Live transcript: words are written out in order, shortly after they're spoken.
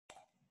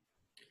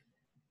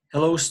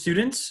Hello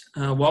students,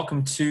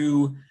 welcome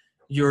to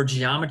your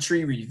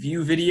geometry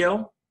review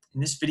video.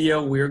 In this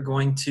video we're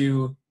going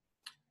to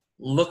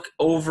look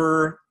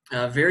over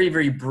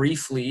very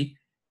briefly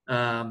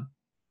all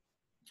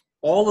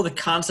of the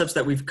concepts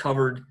that we've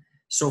covered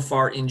so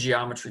far in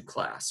geometry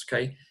class.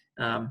 Okay,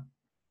 I'm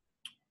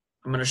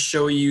going to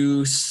show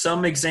you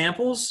some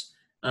examples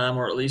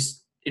or at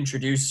least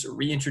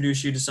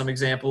reintroduce you to some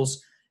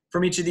examples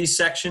from each of these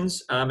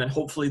sections, and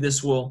hopefully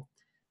this will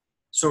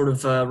sort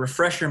of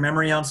refresh your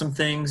memory on some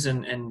things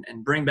and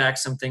bring back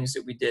some things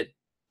that we did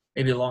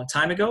maybe a long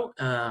time ago.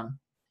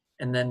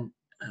 And then,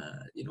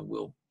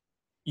 we'll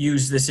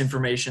use this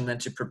information then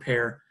to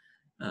prepare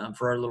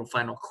for our little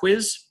final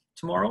quiz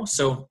tomorrow.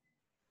 So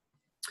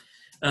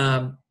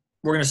we're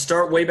going to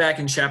start way back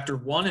in chapter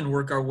 1 and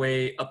work our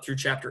way up through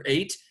chapter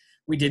 8.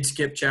 We did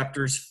skip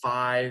chapters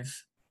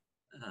 5.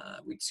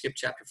 We skipped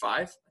chapter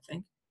 5, I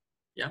think.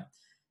 Yeah.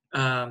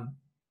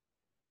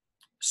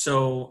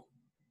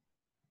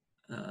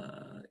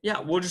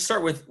 We'll just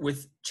start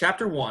with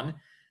chapter 1,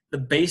 the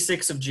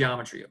basics of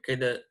geometry. Okay,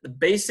 the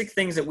basic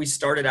things that we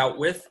started out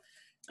with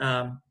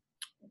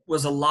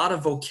was a lot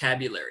of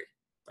vocabulary.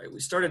 Right, we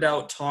started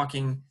out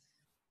talking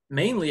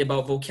mainly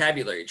about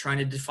vocabulary, trying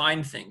to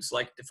define things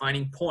like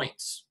defining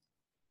points,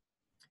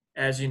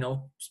 as you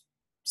know,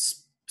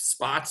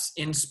 spots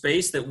in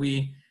space that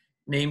we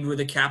named with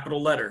a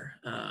capital letter.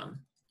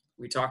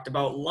 We talked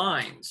about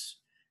lines,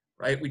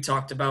 right? We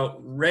talked about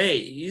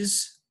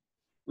rays.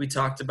 We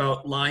talked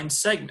about line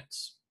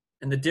segments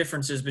and the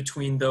differences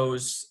between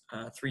those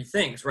three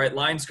things, right?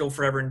 Lines go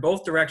forever in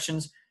both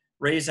directions.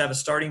 Rays have a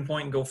starting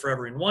point and go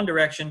forever in one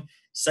direction.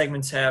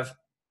 Segments have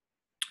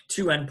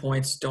two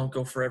endpoints, don't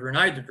go forever in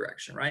either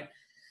direction, right?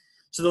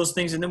 So those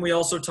things. And then we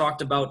also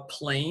talked about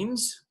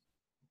planes.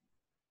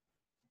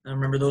 Now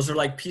remember, those are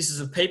like pieces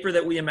of paper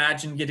that we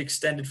imagine get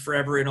extended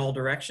forever in all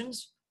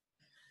directions.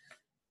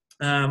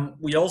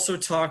 We also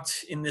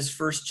talked in this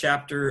first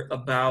chapter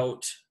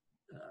about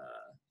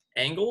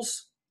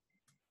angles.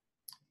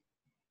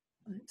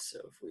 Right, so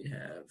if we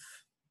have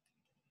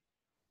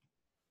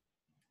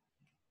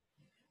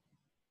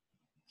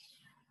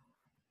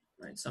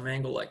some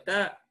angle like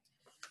that,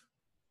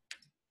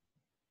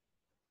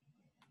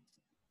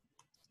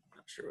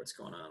 not sure what's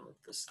going on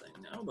with this thing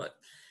now, but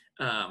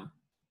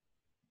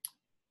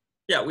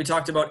we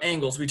talked about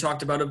angles. We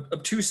talked about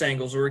obtuse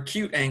angles or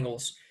acute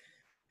angles.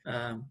 We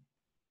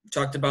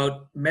talked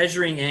about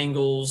measuring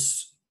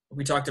angles.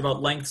 We talked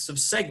about lengths of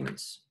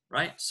segments.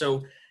 Right,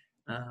 so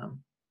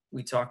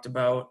we talked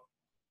about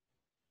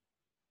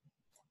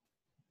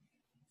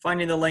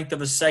finding the length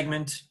of a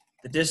segment,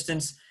 the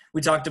distance.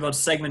 We talked about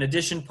segment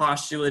addition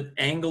postulate,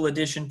 angle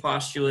addition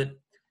postulate.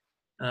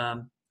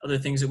 Other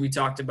things that we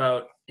talked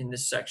about in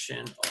this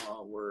section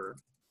were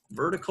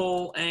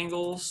vertical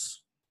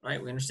angles.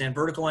 Right, we understand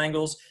vertical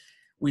angles.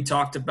 We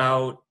talked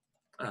about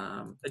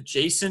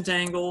adjacent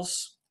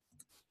angles.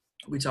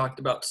 We talked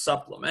about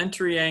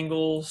supplementary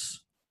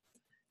angles.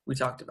 We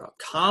talked about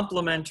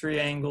complementary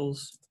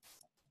angles.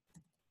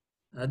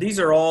 These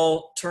are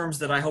all terms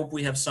that I hope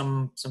we have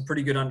some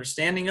pretty good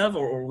understanding of,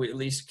 or we at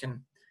least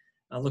can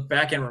look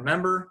back and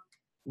remember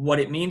what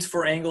it means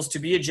for angles to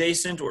be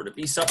adjacent or to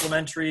be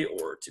supplementary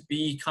or to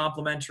be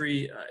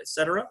complementary,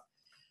 etc.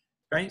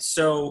 Right?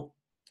 So,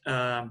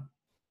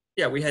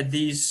 we had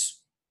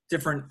these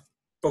different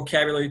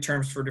vocabulary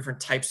terms for different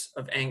types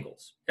of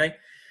angles. Okay.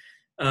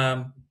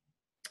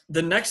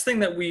 The next thing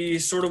that we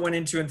sort of went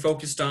into and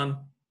focused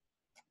on,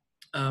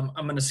 I'm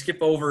going to skip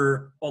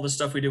over all the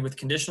stuff we did with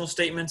conditional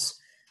statements.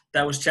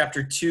 That was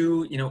chapter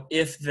 2,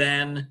 if,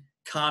 then,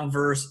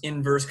 converse,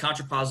 inverse,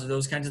 contrapositive,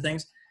 those kinds of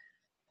things.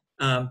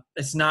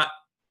 That's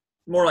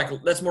more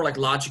like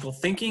logical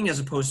thinking as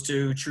opposed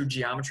to true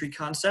geometry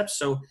concepts.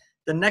 So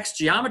the next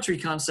geometry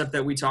concept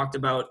that we talked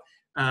about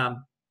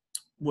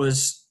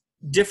was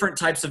different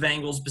types of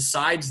angles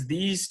besides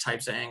these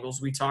types of angles.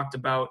 We talked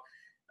about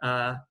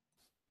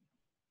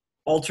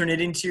alternate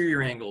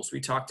interior angles.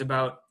 We talked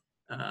about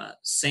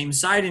same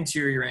side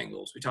interior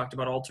angles. We talked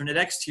about alternate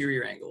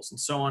exterior angles and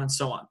so on and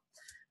so on,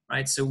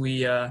 right? So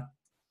we had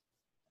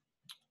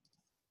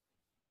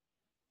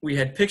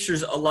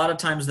pictures a lot of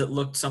times that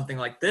looked something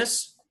like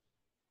this.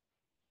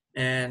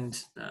 And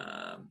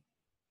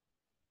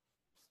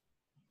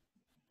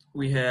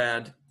we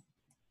had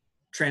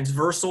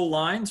transversal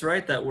lines,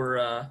 right, that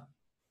were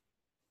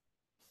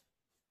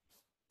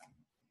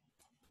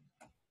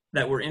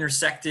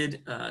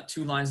intersected,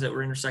 two lines that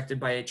were intersected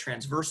by a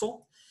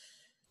transversal.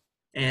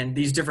 And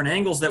these different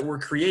angles that were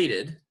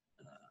created,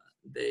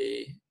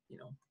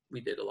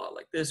 we did a lot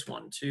like this,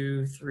 1,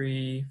 2,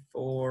 3,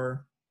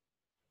 4,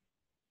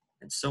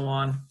 and so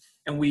on.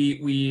 And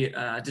we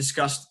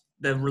discussed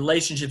the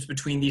relationships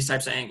between these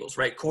types of angles,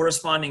 right?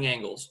 Corresponding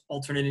angles,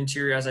 alternate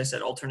interior, as I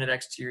said, alternate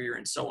exterior,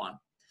 and so on.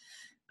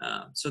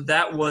 So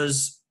that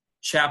was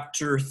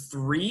chapter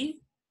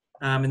 3.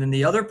 And then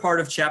the other part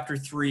of chapter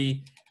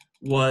 3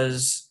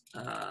 was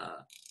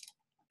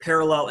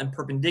parallel and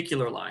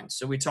perpendicular lines.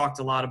 So we talked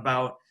a lot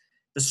about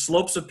the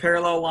slopes of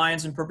parallel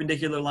lines and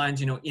perpendicular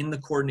lines, in the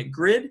coordinate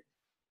grid.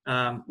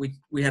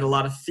 We had a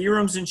lot of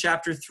theorems in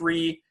chapter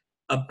 3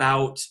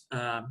 about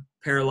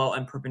parallel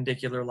and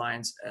perpendicular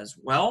lines as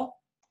well.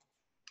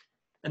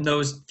 And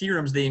those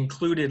theorems, they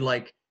included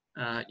like,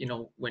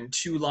 when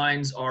two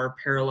lines are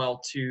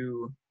parallel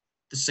to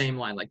the same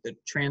line, like the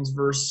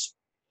transverse,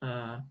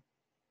 what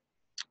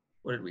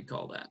did we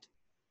call that?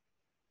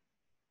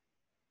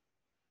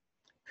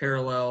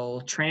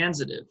 Parallel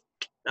transitive.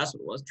 That's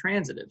what it was,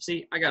 transitive.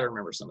 See, I got to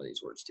remember some of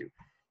these words too.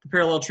 The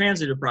parallel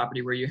transitive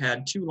property, where you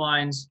had two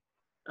lines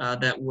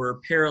that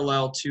were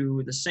parallel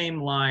to the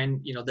same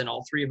line, then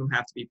all three of them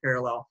have to be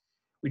parallel.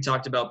 We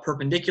talked about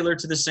perpendicular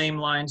to the same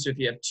line. So if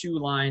you have two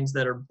lines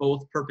that are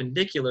both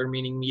perpendicular,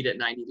 meaning meet at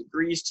 90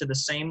 degrees to the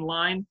same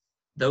line,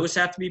 those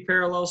have to be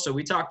parallel. So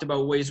we talked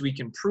about ways we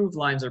can prove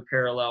lines are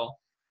parallel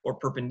or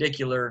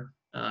perpendicular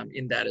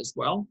in that as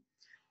well.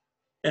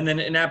 And then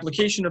an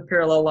application of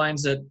parallel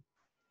lines that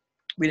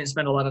we didn't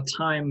spend a lot of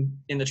time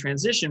in the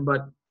transition,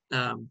 but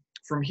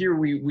from here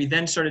we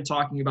then started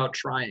talking about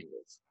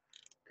triangles.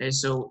 Okay,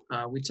 so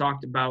we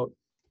talked about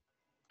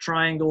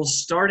triangles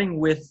starting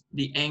with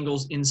the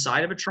angles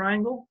inside of a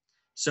triangle.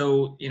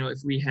 So, if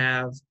we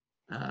have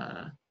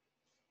a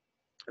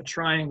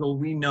triangle,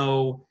 we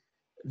know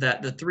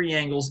that the three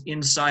angles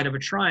inside of a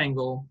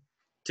triangle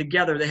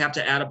together, they have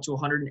to add up to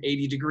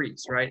 180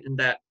 degrees, right? And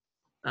that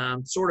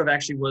sort of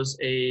actually was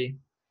an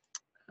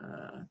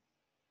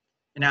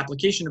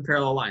application of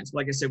parallel lines.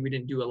 Like I said, we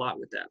didn't do a lot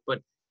with that,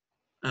 but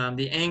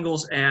the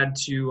angles add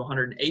to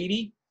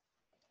 180.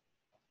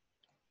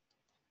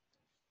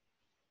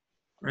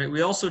 Right.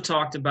 We also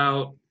talked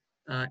about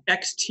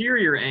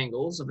exterior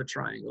angles of a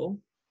triangle.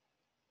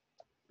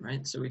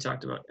 Right. So we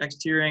talked about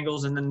exterior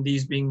angles, and then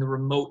these being the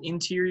remote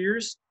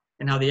interiors,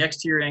 and how the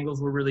exterior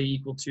angles were really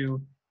equal to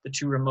the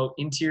two remote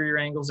interior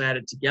angles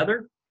added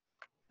together.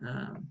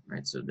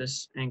 Right. So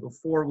this angle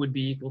 4 would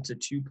be equal to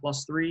 2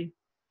 plus 3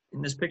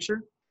 in this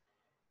picture.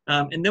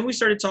 And then we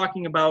started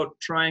talking about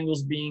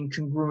triangles being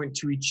congruent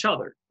to each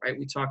other. Right.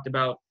 We talked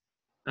about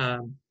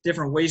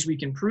different ways we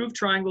can prove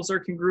triangles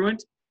are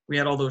congruent. We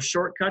had all those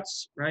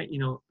shortcuts, right?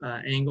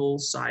 Angle,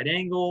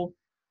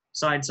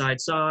 side,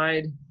 side,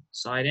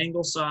 side,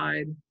 angle,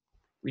 side.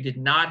 We did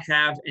not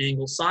have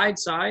angle, side,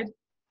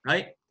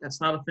 right? That's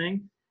not a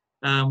thing.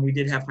 We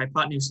did have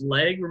hypotenuse,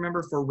 leg,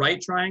 remember, for right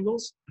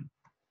triangles.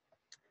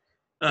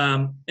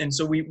 And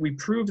so we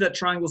proved that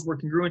triangles were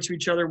congruent to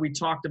each other. We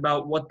talked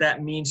about what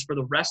that means for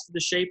the rest of the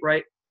shape,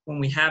 right? When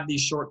we have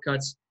these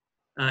shortcuts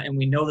and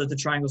we know that the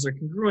triangles are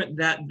congruent,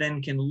 that then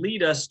can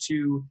lead us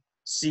to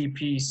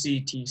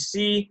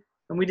CP,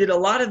 and we did a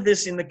lot of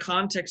this in the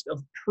context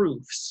of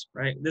proofs,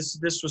 right? This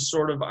was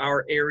sort of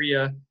our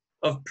area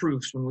of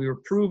proofs, when we were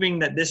proving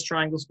that this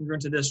triangle is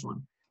congruent to this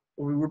one,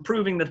 or we were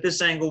proving that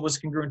this angle was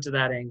congruent to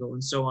that angle,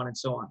 and so on and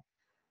so on.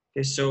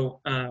 Okay,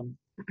 so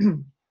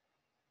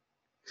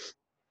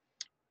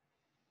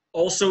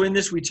also in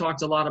this, we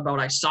talked a lot about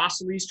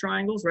isosceles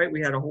triangles, right? We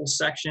had a whole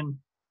section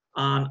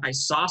on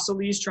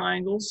isosceles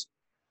triangles,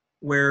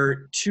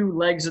 where two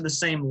legs are the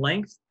same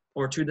length,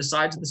 or to the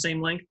sides of the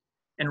same length.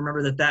 And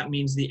remember that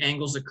means the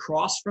angles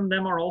across from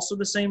them are also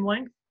the same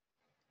length,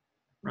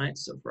 right?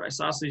 So for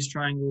isosceles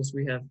triangles,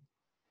 we have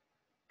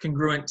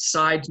congruent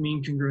sides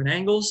mean congruent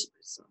angles,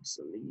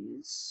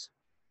 isosceles,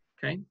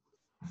 okay?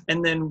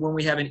 And then when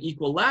we have an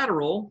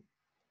equilateral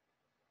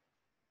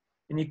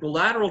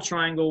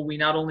triangle, we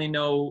not only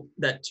know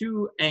that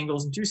two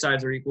angles and two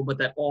sides are equal, but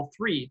that all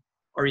three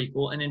are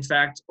equal. And in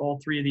fact,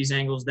 all three of these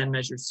angles then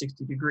measure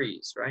 60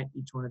 degrees, right?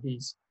 Each one of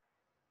these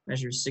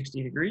measures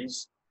 60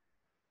 degrees.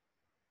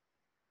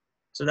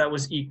 So that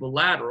was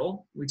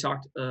equilateral. We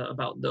talked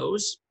about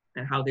those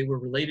and how they were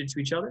related to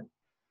each other.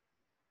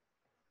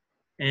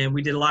 And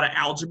we did a lot of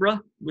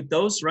algebra with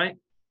those, right?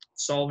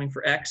 Solving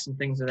for x and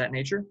things of that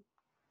nature.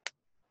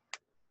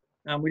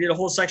 We did a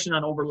whole section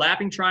on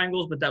overlapping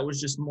triangles, but that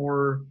was just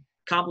more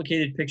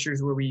complicated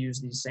pictures where we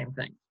use these same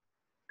things,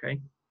 okay?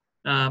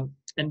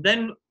 And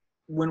then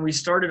when we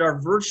started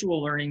our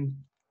virtual learning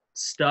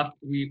stuff,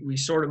 we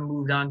sort of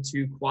moved on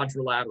to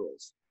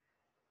quadrilaterals,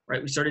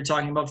 right? We started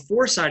talking about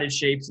four-sided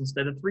shapes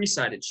instead of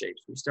three-sided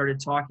shapes. We started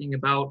talking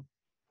about,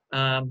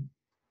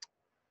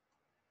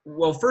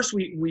 well, first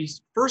we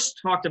first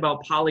talked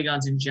about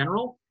polygons in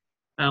general.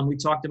 We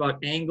talked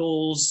about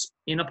angles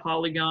in a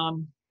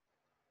polygon,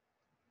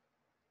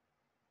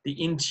 the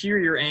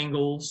interior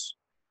angles,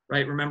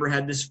 right? Remember,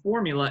 had this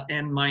formula,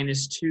 n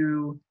minus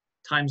 2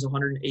 times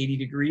 180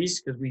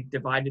 degrees, because we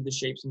divided the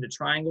shapes into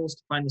triangles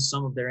to find the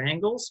sum of their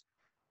angles.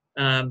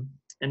 And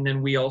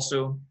then we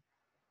also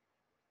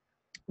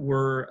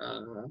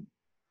were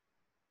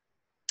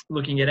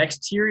looking at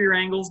exterior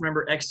angles.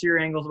 Remember, exterior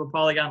angles of a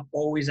polygon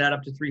always add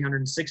up to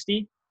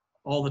 360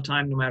 all the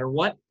time, no matter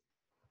what.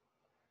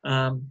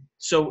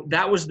 So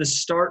that was the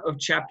start of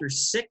chapter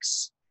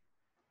 6.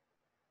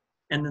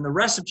 And then the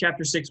rest of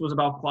chapter 6 was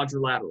about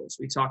quadrilaterals.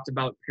 We talked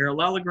about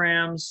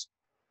parallelograms.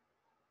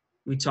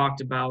 We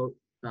talked about,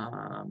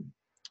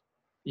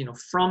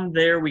 from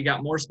there we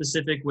got more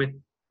specific with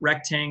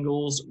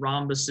rectangles,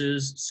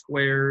 rhombuses,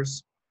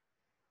 squares.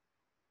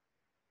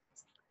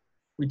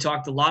 We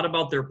talked a lot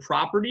about their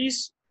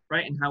properties,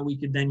 right, and how we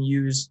could then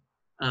use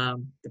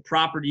the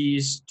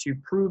properties to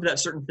prove that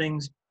certain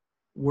things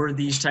were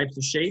these types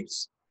of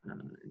shapes,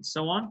 and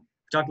so on.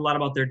 We talked a lot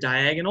about their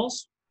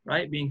diagonals,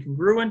 right, being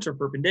congruent or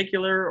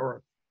perpendicular,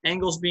 or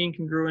angles being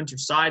congruent, or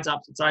sides,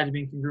 opposite sides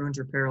being congruent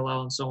or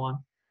parallel, and so on.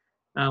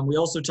 We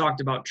also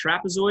talked about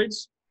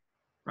trapezoids,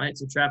 right?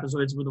 So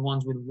trapezoids were the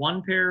ones with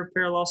one pair of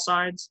parallel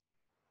sides.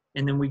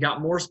 And then we got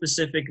more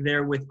specific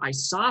there with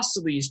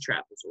isosceles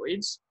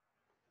trapezoids.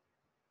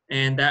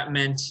 And that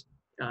meant,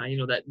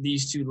 that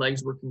these two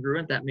legs were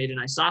congruent. That made an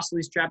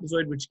isosceles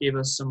trapezoid, which gave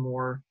us some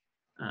more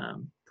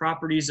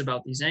properties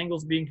about these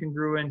angles being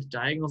congruent,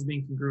 diagonals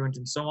being congruent,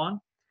 and so on.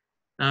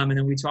 And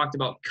then we talked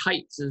about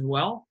kites as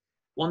well.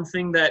 One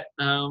thing that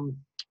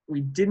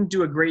we didn't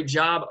do a great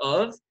job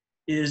of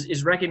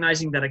is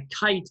recognizing that a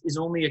kite is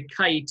only a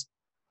kite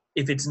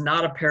if it's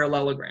not a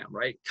parallelogram,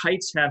 right?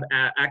 Kites have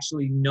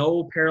actually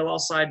no parallel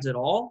sides at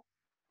all.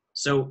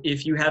 So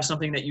if you have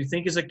something that you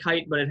think is a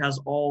kite, but it has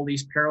all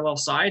these parallel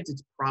sides,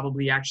 it's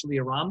probably actually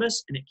a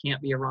rhombus, and it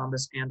can't be a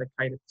rhombus and a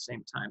kite at the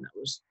same time. That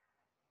was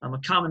a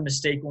common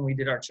mistake when we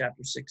did our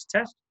Chapter 6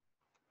 test.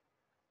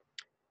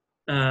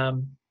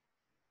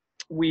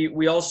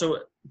 We also,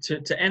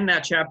 to end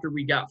that chapter,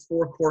 we got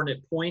 4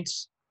 coordinate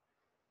points,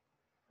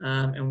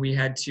 and we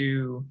had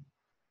to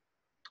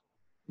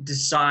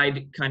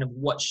decide kind of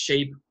what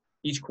shape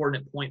each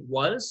coordinate point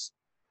was,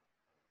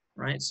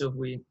 right? So if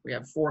we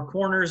have 4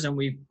 corners and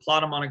we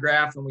plot them on a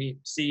graph and we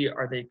see,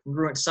 are they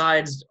congruent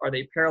sides, are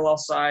they parallel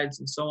sides,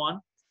 and so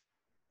on.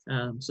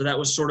 So that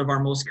was sort of our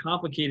most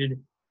complicated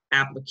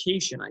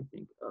application, I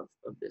think, of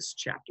this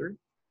chapter.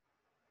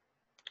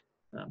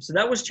 So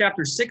that was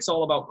Chapter 6,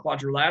 all about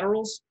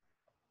quadrilaterals.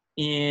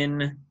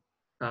 In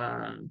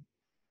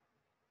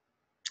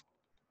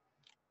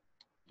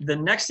the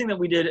next thing that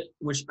we did,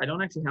 which I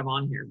don't actually have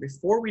on here,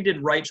 before we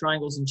did right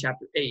triangles in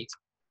Chapter 8,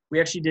 we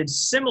actually did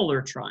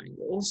similar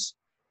triangles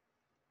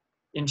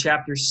in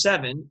Chapter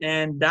 7,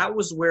 and that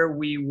was where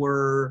we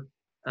were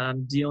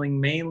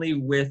dealing mainly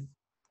with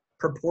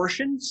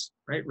proportions,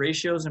 right?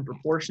 Ratios and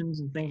proportions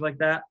and things like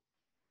that.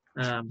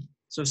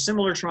 So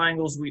similar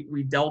triangles,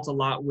 we dealt a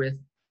lot with,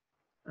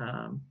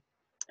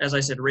 as I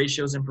said,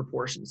 ratios and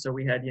proportions. So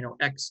we had,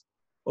 x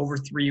over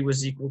 3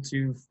 was equal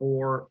to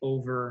 4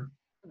 over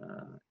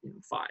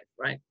 5,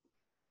 right?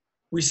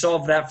 We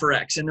solved that for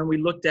x. And then we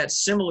looked at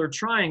similar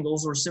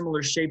triangles or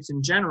similar shapes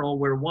in general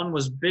where one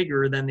was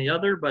bigger than the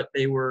other, but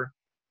they were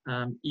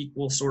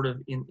equal sort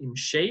of in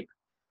shape,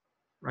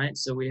 right?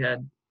 So we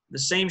had the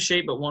same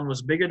shape, but one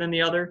was bigger than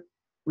the other.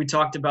 We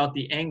talked about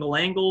the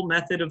angle-angle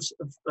method of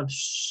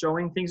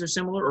showing things are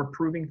similar or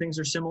proving things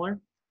are similar.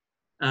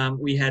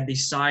 We had the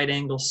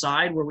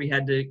side-angle-side where we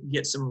had to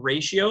get some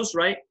ratios,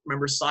 right?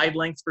 Remember, side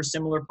lengths for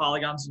similar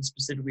polygons and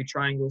specifically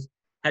triangles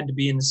had to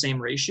be in the same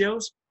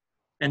ratios.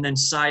 And then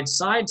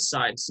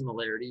side-side-side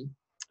similarity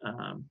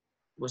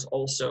was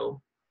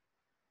also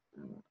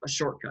a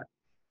shortcut.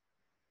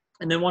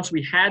 And then once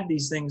we had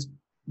these things,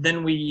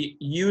 then we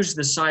used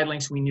the side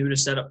lengths we knew to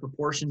set up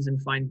proportions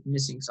and find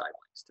missing side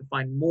lengths, to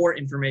find more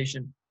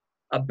information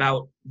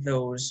about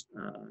those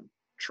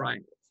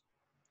triangles,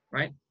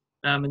 right?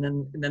 And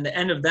then the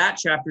end of that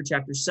chapter,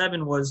 Chapter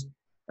 7, was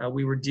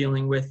we were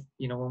dealing with,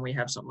 when we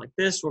have something like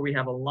this, where we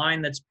have a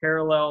line that's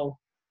parallel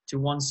to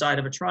one side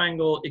of a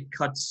triangle, it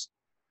cuts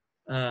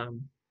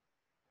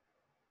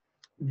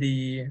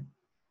the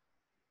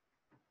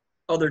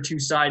other two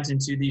sides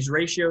into these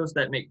ratios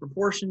that make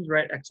proportions,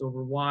 right? X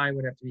over Y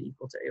would have to be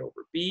equal to A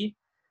over B.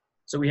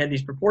 So we had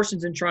these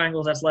proportions in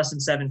triangles. That's lesson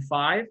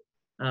 7.5.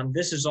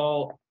 This is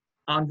all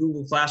on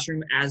Google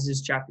Classroom, as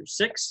is Chapter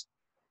 6,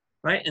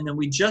 right? And then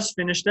we just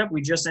finished up.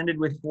 We just ended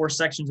with 4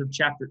 sections of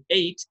Chapter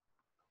 8,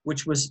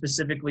 which was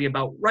specifically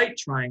about right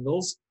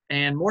triangles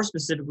and more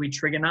specifically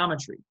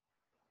trigonometry,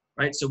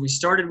 right? So we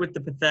started with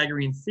the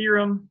Pythagorean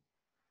theorem.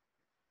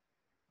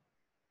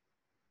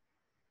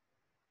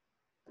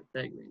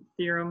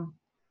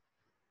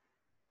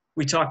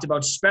 We talked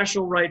about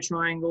special right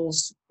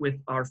triangles with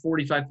our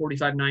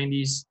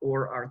 45-45-90s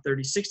or our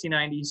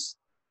 30-60-90s.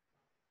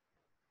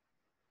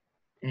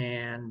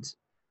 And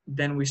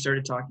then we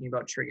started talking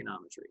about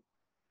trigonometry.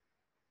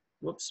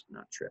 Whoops,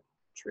 not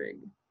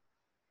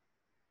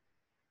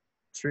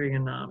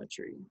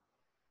trigonometry.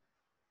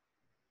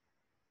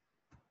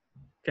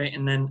 Okay,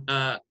 and then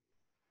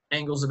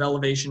angles of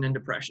elevation and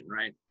depression,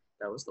 right?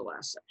 That was the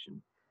last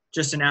section.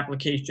 Just an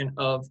application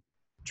of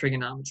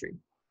trigonometry.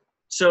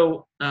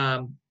 So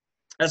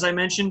as I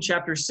mentioned,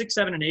 Chapters 6,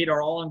 7, and 8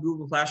 are all on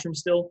Google Classroom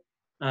still.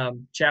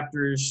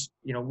 Chapters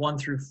 1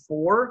 through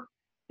 4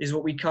 is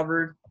what we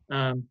covered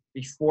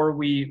before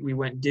we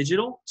went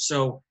digital.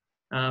 So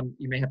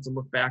you may have to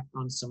look back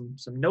on some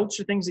notes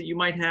or things that you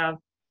might have.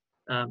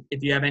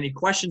 If you have any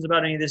questions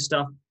about any of this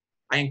stuff,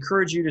 I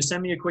encourage you to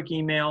send me a quick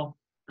email.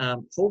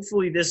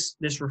 Hopefully this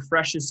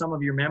refreshes some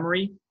of your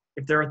memory.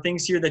 If there are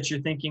things here that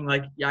you're thinking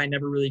like, yeah, I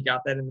never really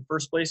got that in the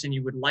first place and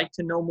you would like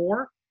to know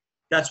more,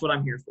 that's what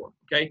I'm here for,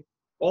 okay?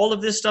 All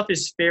of this stuff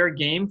is fair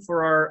game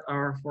for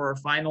our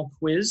final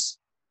quiz.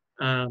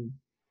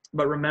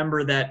 But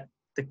remember that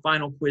the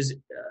final quiz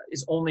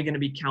is only going to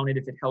be counted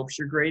if it helps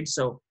your grade.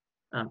 So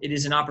it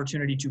is an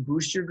opportunity to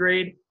boost your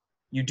grade.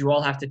 You do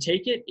all have to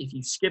take it. If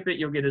you skip it,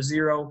 you'll get a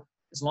 0.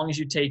 As long as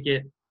you take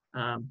it,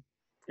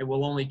 it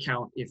will only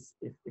count if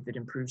it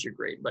improves your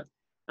grade. But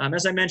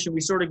as I mentioned,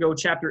 we sort of go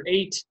chapter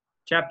 8,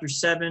 chapter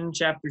 7,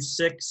 chapter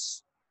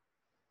 6,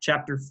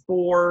 chapter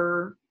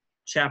 4,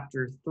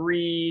 chapter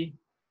 3,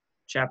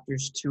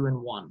 chapters 2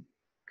 and 1.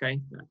 Okay,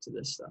 back to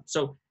this stuff.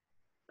 So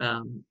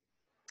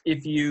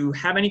if you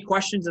have any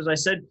questions, as I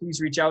said,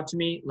 please reach out to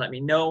me. Let me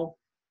know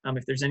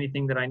if there's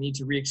anything that I need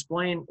to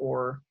re-explain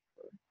or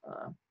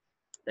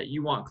that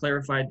you want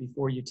clarified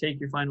before you take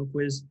your final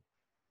quiz.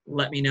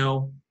 Let me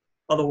know.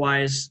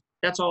 Otherwise,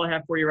 that's all I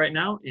have for you right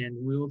now, and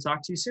we will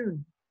talk to you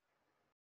soon.